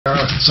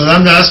So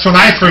then that's when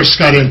I first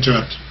got into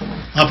it.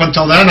 Up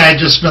until then, I'd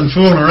just been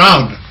fooling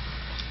around.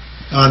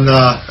 And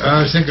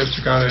I think it's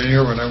got in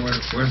here when I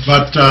went.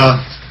 But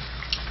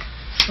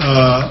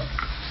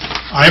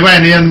I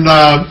went in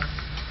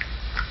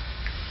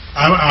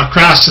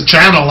across the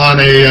channel on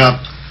a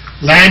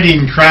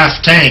landing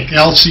craft tank,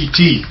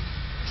 LCT,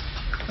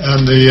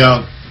 and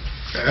the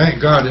I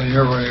ain't got in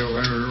here when we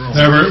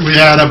were. we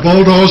had a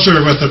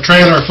bulldozer with a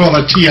trailer full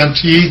of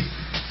TNT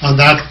on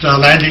that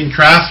landing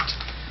craft,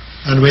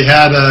 and we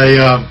had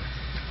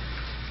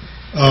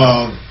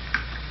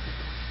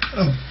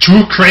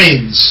two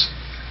cranes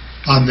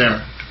on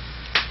there,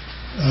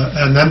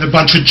 and then a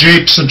bunch of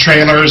jeeps and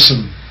trailers,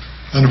 and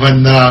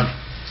when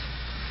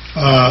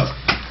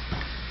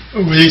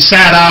we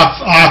sat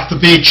off the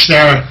beach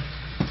there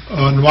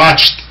and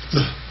watched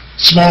the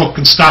smoke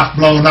and stuff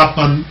blowing up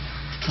on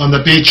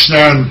the beach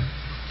there,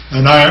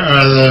 and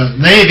the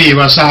Navy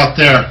was out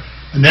there,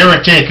 and they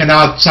were taking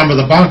out some of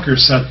the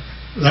bunkers that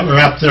were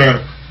up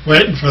there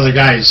waiting for the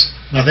guys.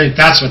 And I think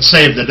that's what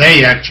saved the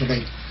day,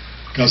 actually,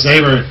 because they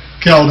were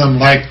killed them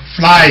like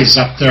flies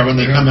up there when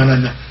they come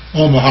in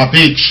Omaha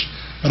Beach.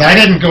 But I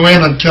didn't go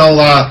in until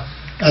the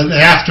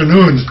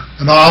afternoon,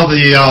 and all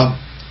the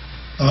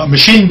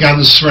machine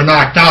guns were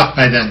knocked out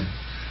by then.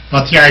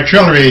 But the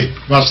artillery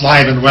was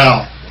live and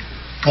well.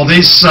 Well,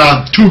 these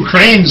two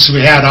cranes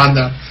we had on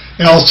the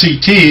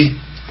LCT,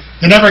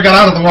 they never got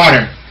out of the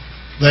water.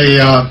 They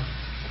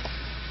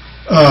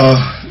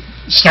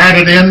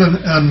started in,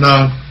 and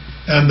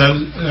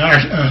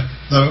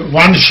the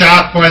one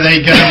shot, boy,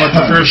 they get him with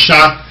the first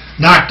shot,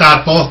 knocked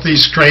out both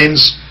these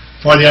cranes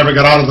before they ever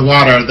got out of the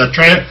water.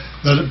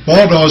 The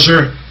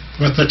bulldozer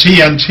with the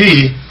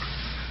TNT,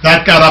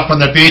 that got up on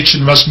the beach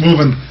and was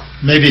moving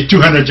maybe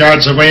 200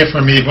 yards away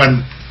from me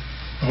when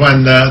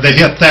they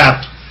hit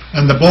that,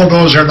 and the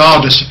bulldozer and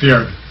all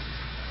disappeared.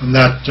 And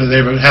that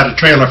they had a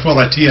trailer full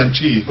of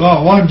TNT.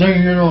 Well, one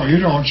thing you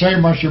don't say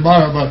much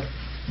about it, but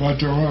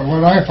what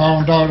I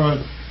found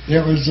out,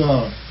 it was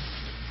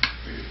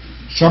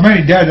so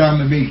many dead on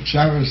the beach.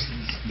 That was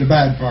the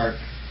bad part.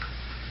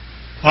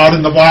 Out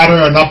in the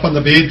water and up on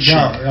the beach.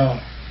 Yeah.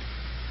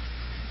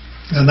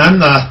 And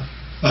then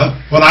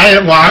when I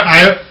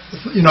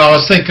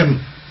was thinking,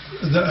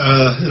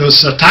 it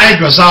was the tide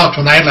was out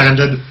when I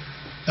landed,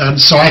 and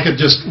so I could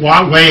just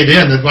wade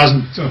in. It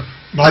wasn't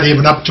not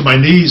even up to my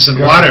knees in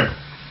water,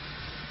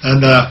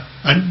 and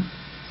I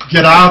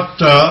get out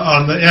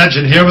on the edge,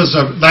 and here was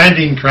a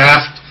landing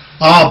craft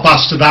all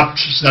busted up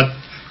that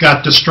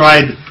got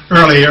destroyed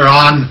earlier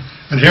on,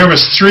 and here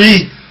was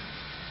 3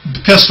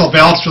 pistol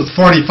belts with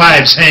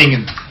 45s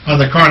hanging on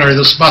the corner of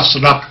this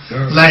busted up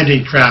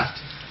landing craft.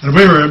 And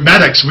we were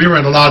medics, we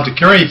weren't allowed to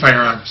carry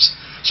firearms.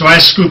 So I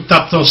scooped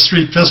up those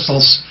 3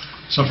 pistols,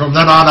 so from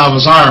then on I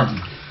was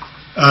armed.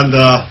 And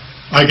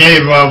I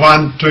gave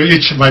one to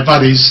each of my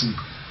buddies,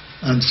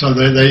 and so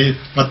they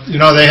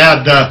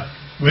had,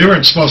 we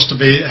weren't supposed to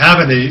have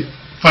any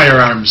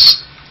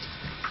firearms.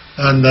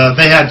 And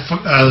they had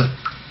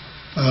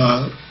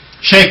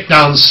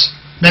shakedowns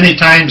many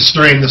times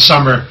during the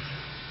summer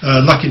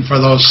looking for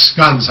those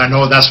guns. I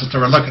know that's what they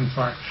were looking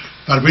for.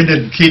 But we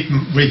didn't keep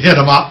them, we hid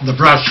them out in the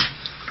brush,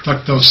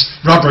 took those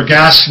rubber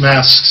gas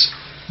masks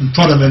and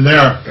put them in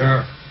there.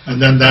 Yeah. And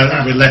then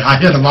I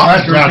hit them out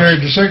in the brush.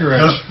 Carried the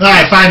cigarettes.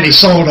 I finally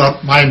sold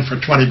up mine for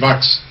 $20.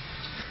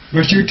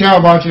 But you tell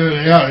about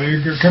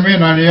you come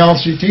in on the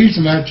LCTs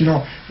and that,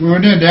 we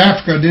went into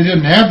Africa, they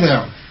didn't have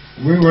them.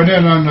 We went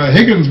in on the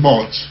Higgins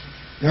boats.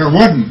 They're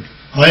wooden.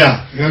 Oh,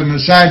 yeah. And the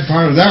sad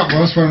part of that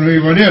was when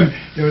we went in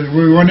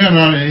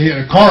on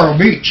a coral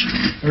beach.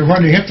 And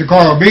when they hit the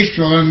coral beach,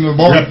 well, then the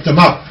boat ripped them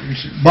up.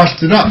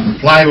 Busted up.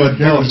 Plywood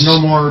There boats. was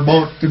no more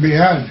boat to be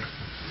had.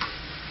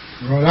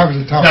 Well, that was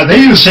a tough. Yeah, they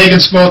used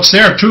Higgins boats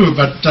there too,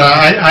 but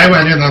I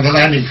went in on the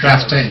landing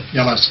craft tank,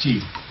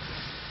 LST.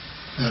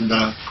 And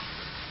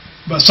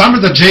but some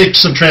of the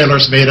jeeps and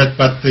trailers made it,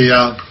 but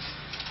the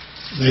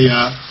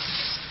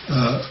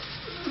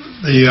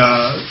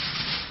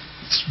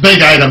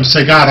big items,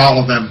 they got all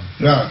of them.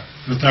 Yeah.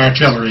 With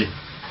artillery.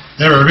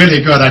 They were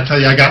really good. I tell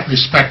you, I got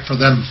respect for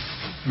them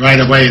right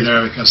away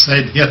there because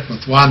they'd hit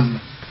with one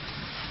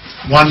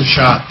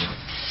shot.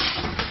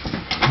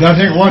 I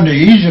think one of the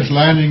easiest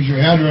landings you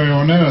had when you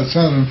went in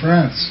southern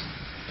France.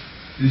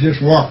 You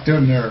just walked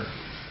in there.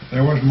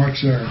 There wasn't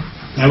much there.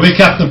 Now we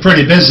kept them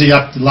pretty busy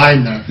up the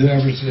line there. There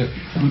was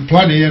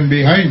plenty in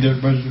behind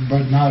it, but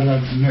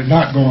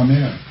not going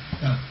in.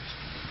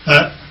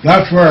 Yeah.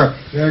 That's where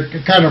they're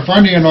kind of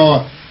funny, I don't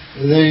know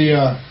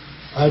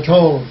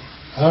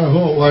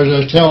who it was. I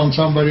was telling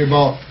somebody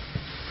about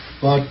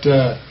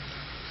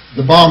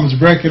the bombs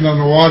breaking on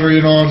the water,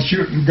 and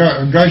shooting,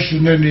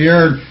 gushing in the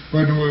air.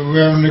 When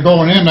they're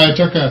going in, I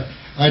took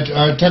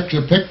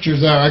the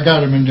pictures there. I got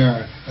them in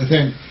there, I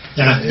think.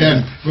 Yeah.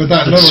 And with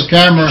that little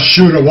camera,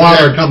 shoot of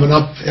water coming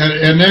up.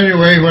 And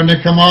anyway, when they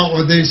come out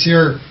with these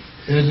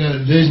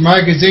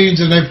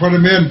magazines and they put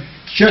them in,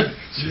 shit.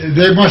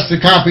 They must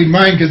have copied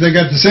mine because they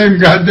got the same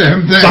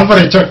goddamn thing.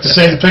 Somebody took the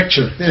same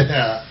picture.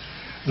 Yeah.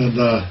 And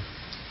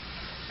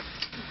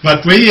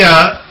but we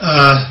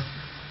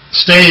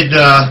stayed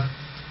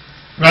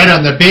right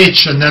on the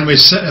beach, and then we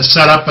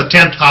set up a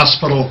tent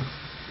hospital.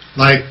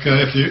 Like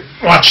if you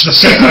watch the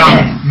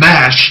sitcom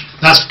MASH,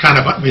 that's kind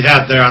of what we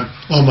had there on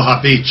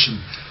Omaha Beach. And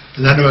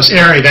then there was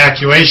air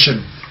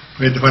evacuation.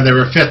 When they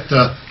were fit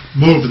to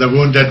move the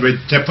wounded, we'd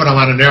put them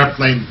on an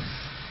airplane,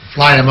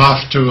 fly them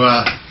off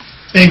to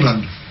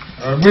England.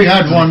 We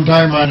had one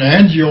time on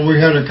Angio,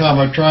 we had a kind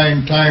of a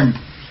trying time.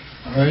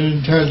 I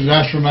didn't tell you,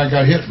 that's when I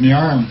got hit in the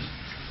arm.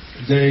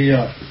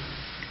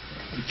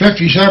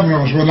 57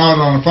 of us went out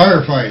on a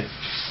firefight,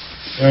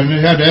 and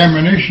they had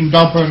ammunition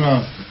dump in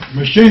a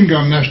machine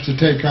gun nest to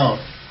take out.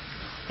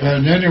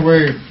 And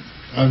anyway,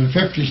 on the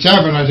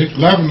 57, I think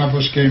 11 of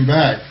us came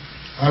back.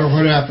 I don't know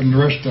what happened to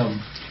the rest of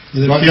them.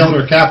 Did they killed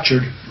or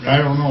captured? I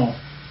don't know.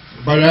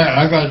 But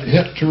I got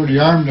hit through the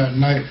arm that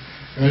night.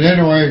 And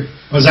anyway...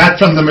 Was that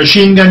from the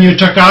machine gun you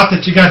took out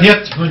that you got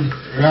hit?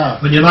 Yeah.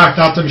 When you knocked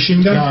out the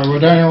machine gun? Yeah,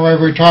 but anyway,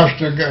 we got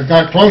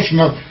close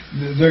enough.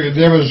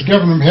 They was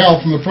giving them hell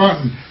from the front,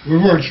 and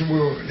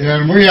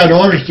we had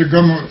orders to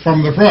come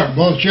from the front.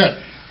 Bullshit.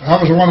 I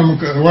was one of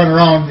them that went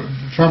around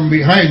from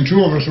behind.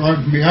 Two of us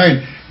went from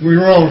behind. We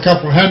rolled a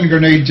couple of hand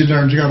grenades in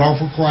there and got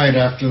awful quiet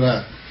after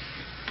that.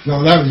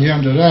 So that was the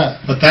end of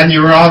that. But then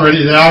you were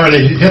they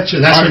already hit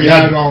you. That's when you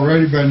had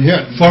already been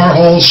hit. 4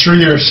 holes through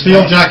your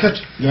steel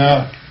jacket?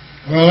 Yeah.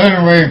 Well,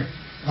 anyway,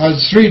 I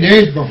was 3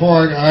 days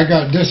before I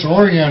got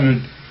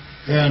disoriented,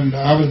 and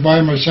I was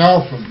by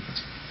myself, and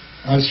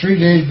I was 3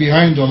 days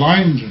behind the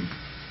lines. And,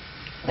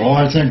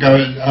 I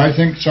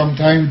think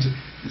sometimes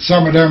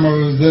some of them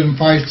were within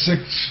 5,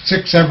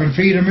 6, 7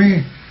 feet of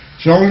me,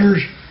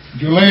 shoulders.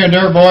 If you're laying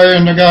there, boy,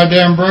 in the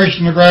goddamn brush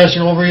and the grass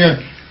over you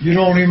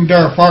don't even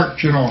dare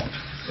fart, you know.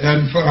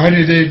 And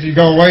honey, you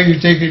go away, you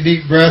take a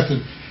deep breath,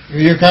 and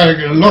you're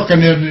kind of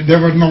looking, and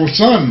there was no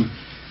sun.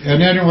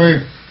 And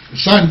anyway, the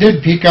sun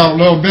did peek out a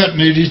little bit, and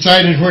they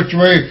decided which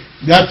way,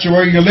 that's the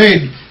way you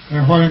laid.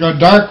 And when it got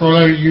dark,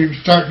 well, you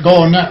start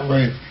going that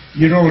way.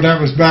 You know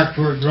that was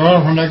backward.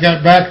 Well, when I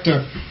got back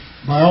to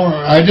my own,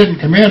 I didn't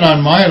come in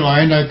on my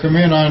line, I come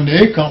in on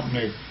the A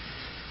company.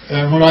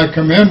 And when I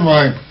come in,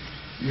 why,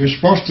 you're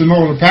supposed to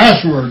know the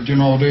password, you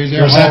know.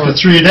 Because after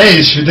 3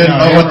 days, you didn't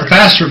know what the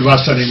password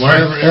was anymore.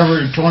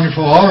 Every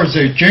 24 hours,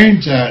 they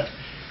changed that.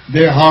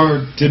 They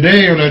hollered,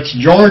 today, that's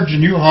George,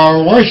 and you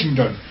holler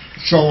Washington.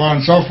 So on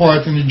and so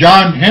forth, and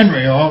John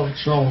Henry,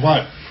 so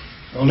what?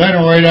 Well,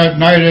 anyway, that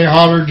night they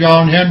hollered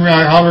John Henry,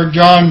 I hollered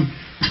John,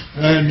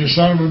 and the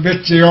son of a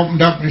bitch, they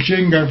opened up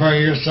machine gun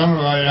fire.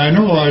 I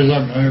knew I was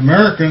an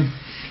American.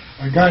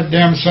 A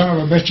goddamn son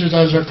of a bitches,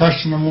 I was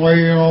cussing them away,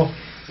 you know.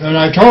 And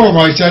I told him,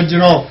 I said,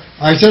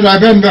 I've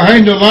been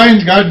behind the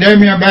lines, goddamn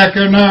me, I'm back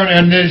there now,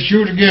 and they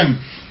shoot again.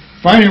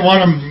 Finally,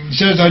 one of them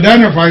says,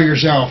 identify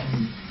yourself.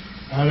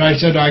 And I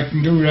said, I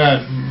can do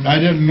that. And I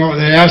didn't know,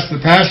 they asked the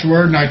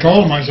password, and I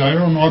told them, I said, I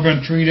don't know, I've been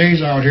 3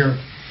 days out here.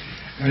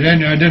 And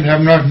then I didn't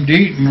have nothing to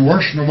eat, and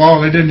worse of all,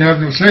 they didn't have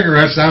no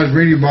cigarettes. That was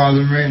really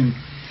bothering me. And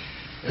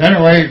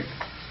anyway,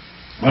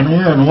 when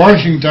we were in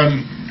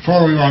Washington,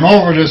 before we went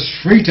over, this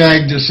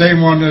Freitag, the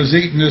same one that was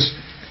eating this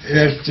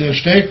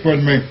steak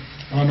with me,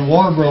 when the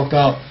war broke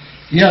out,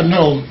 he had a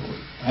little,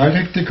 I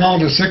think they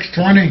called it a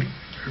 620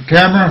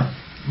 camera,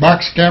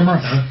 box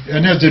camera,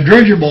 and as the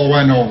dirigible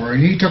went over,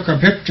 and he took a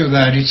picture of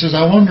that. He says,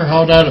 I wonder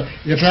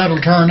if that'll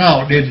turn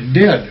out. It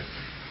did.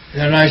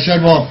 And I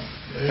said, well,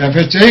 if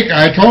it's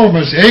I told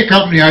him it's A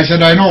company. I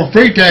said, I know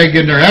Freitag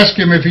in there. Ask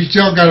him if he's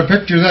still got a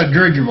picture of that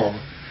dirigible.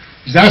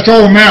 He said, that's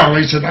old Mel.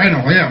 He said, I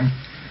know him.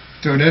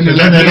 So then they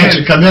let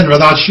you come in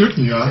without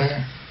shooting you,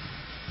 huh?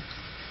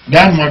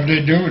 Then what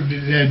they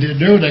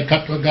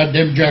cut the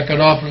goddamn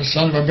jacket off, and the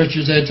son of a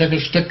bitches, they took a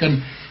stick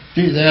and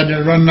they had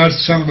to run that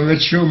son of a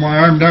bitch through my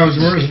arm. That was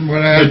worse than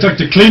what I had. They took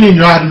the cleaning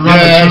rod and run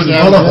it through the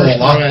bullet hole.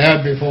 That's what I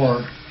had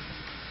before.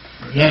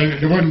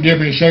 They wouldn't give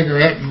me a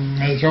cigarette,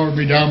 and they throw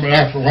me down, but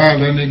after a while,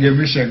 then they give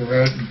me a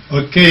cigarette.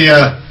 Okay,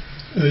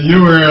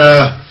 you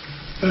were,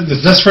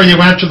 is this where you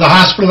went to the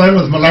hospital then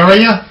with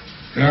malaria?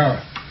 Yeah.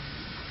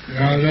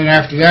 Then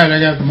after that, I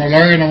got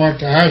malaria, and I went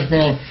to the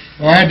hospital.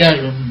 Well, I had that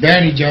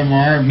bandage on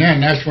my arm then.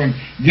 That's when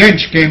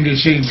Ginch came to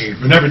see me.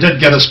 We never did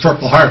get his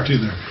Purple Heart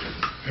either.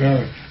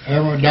 I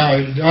went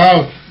down.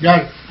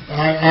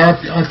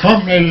 Our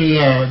company,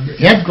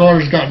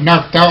 headquarters got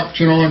knocked out,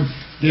 you know, and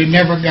they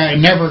never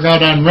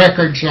got on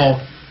record.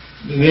 So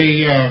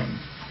the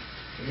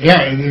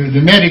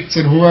medics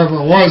and whoever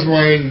it was,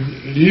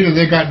 either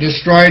they got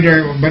destroyed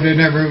but they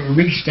never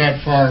reached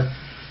that far.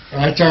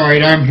 That's all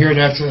right. I'm here.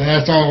 That's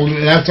all the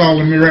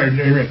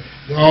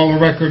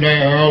record,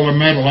 all the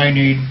medal I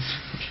need.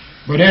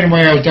 But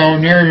anyway, I was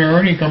down there, and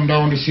Ernie come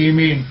down to see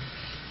me,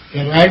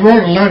 and I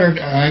wrote a letter.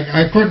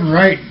 I couldn't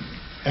write.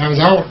 I was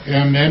out,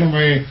 and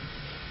anyway,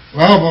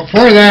 well,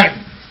 before that,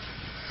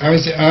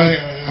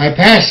 I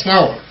passed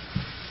out,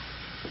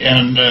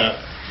 and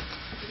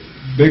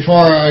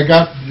before I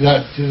got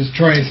that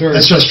 23rd.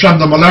 That's just from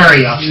the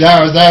malaria.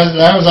 That was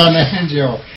on the angio.